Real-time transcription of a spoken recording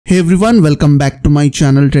Hey everyone, welcome back to my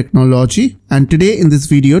channel Tricknology, and today in this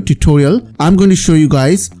video tutorial I'm going to show you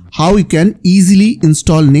guys how you can easily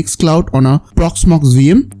install Nextcloud on a Proxmox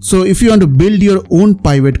VM. So if you want to build your own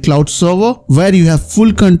private cloud server where you have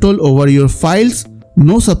full control over your files,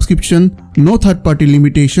 no subscription, no third-party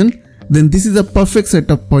limitation, then this is a perfect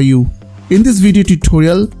setup for you. In this video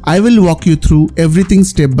tutorial, I will walk you through everything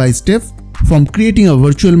step by step, from creating a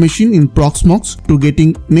virtual machine in Proxmox to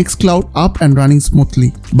getting Nextcloud up and running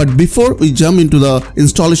smoothly. But before we jump into the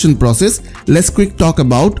installation process, let's quick talk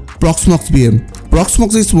about Proxmox VM.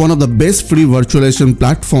 Proxmox is one of the best free virtualization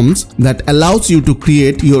platforms that allows you to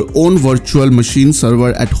create your own virtual machine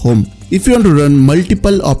server at home. If you want to run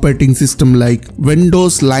multiple operating systems like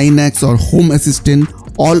Windows, Linux or Home Assistant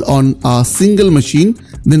all on a single machine,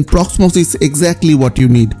 then Proxmox is exactly what you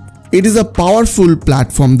need. It is a powerful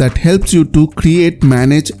platform that helps you to create,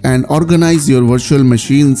 manage and organize your virtual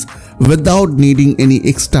machines without needing any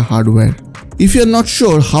extra hardware. If you are not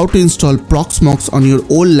sure how to install Proxmox on your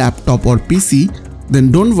old laptop or PC,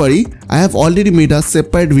 then don't worry, I have already made a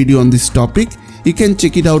separate video on this topic. You can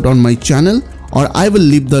check it out on my channel, or I will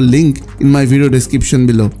leave the link in my video description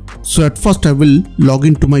below. So at first I will log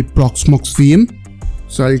into my Proxmox VM.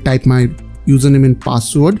 So I'll type my username and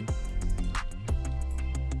password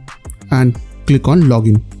and click on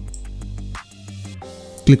login.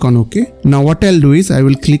 Click on OK. Now what I'll do is I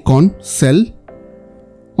will click on cell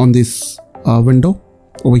on this window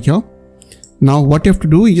over here. Now what you have to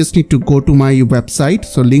do, you just need to go to my website.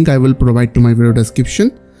 So link I will provide to my video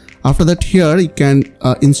description. After that, here you can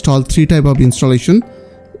install three type of installation.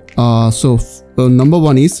 Number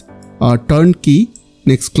one is turnkey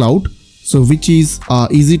Nextcloud, so which is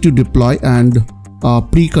easy to deploy and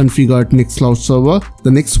pre-configured Nextcloud server.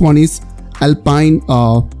 The next one is Alpine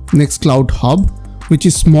Nextcloud Hub, which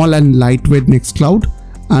is small and lightweight Nextcloud.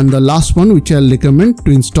 And the last one which I'll recommend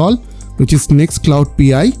to install, which is Nextcloud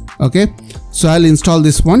PI. Okay, so I'll install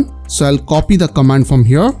this one. So I'll copy the command from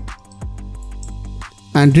here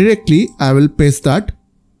and directly I will paste that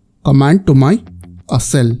command to my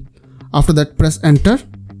cell. After that, press enter.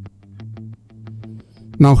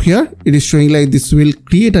 Now here it is showing like this will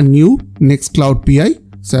create a new Nextcloud PI.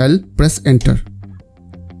 So I'll press enter.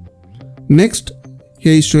 Next,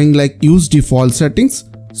 here is showing like use default settings.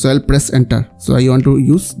 So I'll press enter. So I want to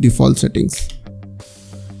use default settings.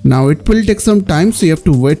 Now it will take some time, so you have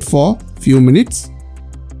to wait for few minutes.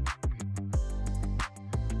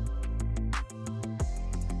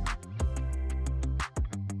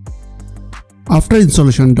 After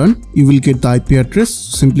installation done, you will get the IP address.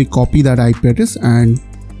 Simply copy that IP address and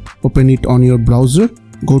open it on your browser.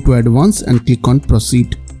 Go to advanced and click on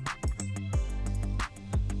proceed.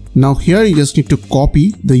 Now here you just need to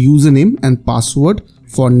copy the username and password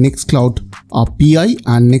for Nextcloud PI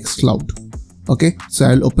and Nextcloud. Okay, so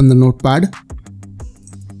I'll open the notepad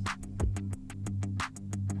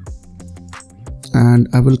and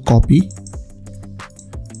I will copy.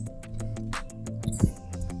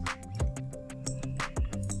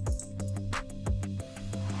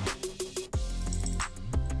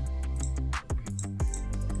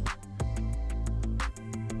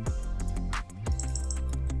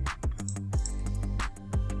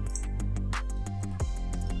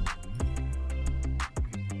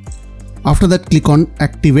 After that, click on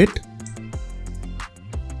activate.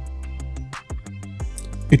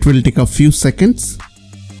 It will take a few seconds.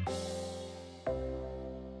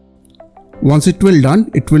 Once it will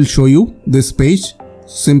done, it will show you this page.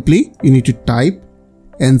 Simply you need to type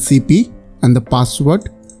NCP and the password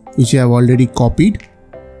which I have already copied.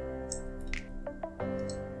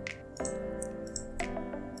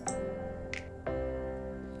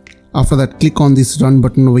 After that, click on this run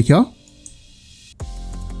button over here.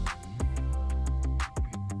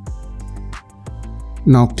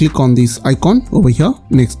 Now click on this icon over here,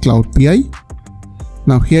 Nextcloud PI.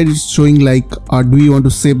 Now here it's showing like do you want to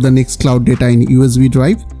save the Nextcloud data in USB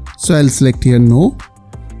drive? So I'll select here no.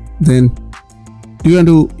 Then do you want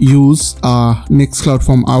to use Nextcloud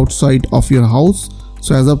from outside of your house?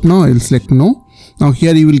 So as of now I'll select no. Now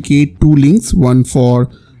here you will get two links, one for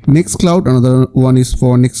Nextcloud, another one is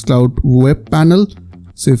for Nextcloud web panel.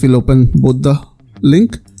 So if you'll open both the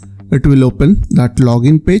link, it will open that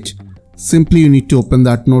login page. Simply you need to open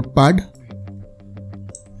that notepad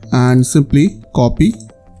and simply copy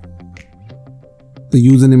the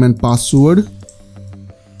username and password.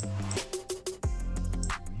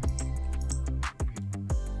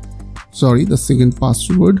 Sorry, the second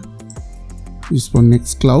password is for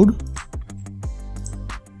Nextcloud.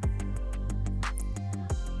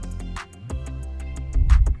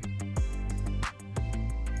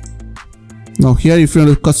 Now here, if you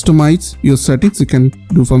want to customize your settings, you can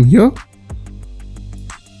do from here.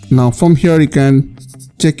 Now from here you can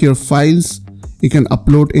check your files. You can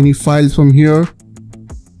upload any files from here.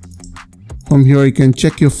 From here you can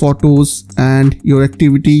check your photos and your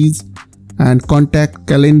activities and contact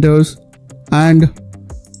calendars, and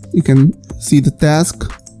you can see the task.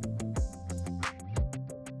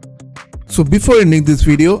 So before ending this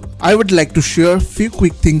video, I would like to share few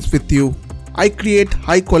quick things with you. I create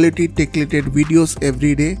high quality tech related videos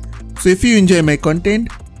every day. So if you enjoy my content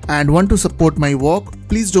and want to support my work,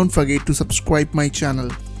 please don't forget to subscribe my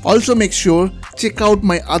channel. Also make sure check out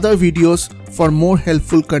my other videos for more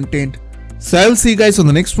helpful content. So I will see you guys on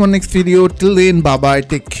the next video. Till then, bye bye,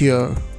 take care.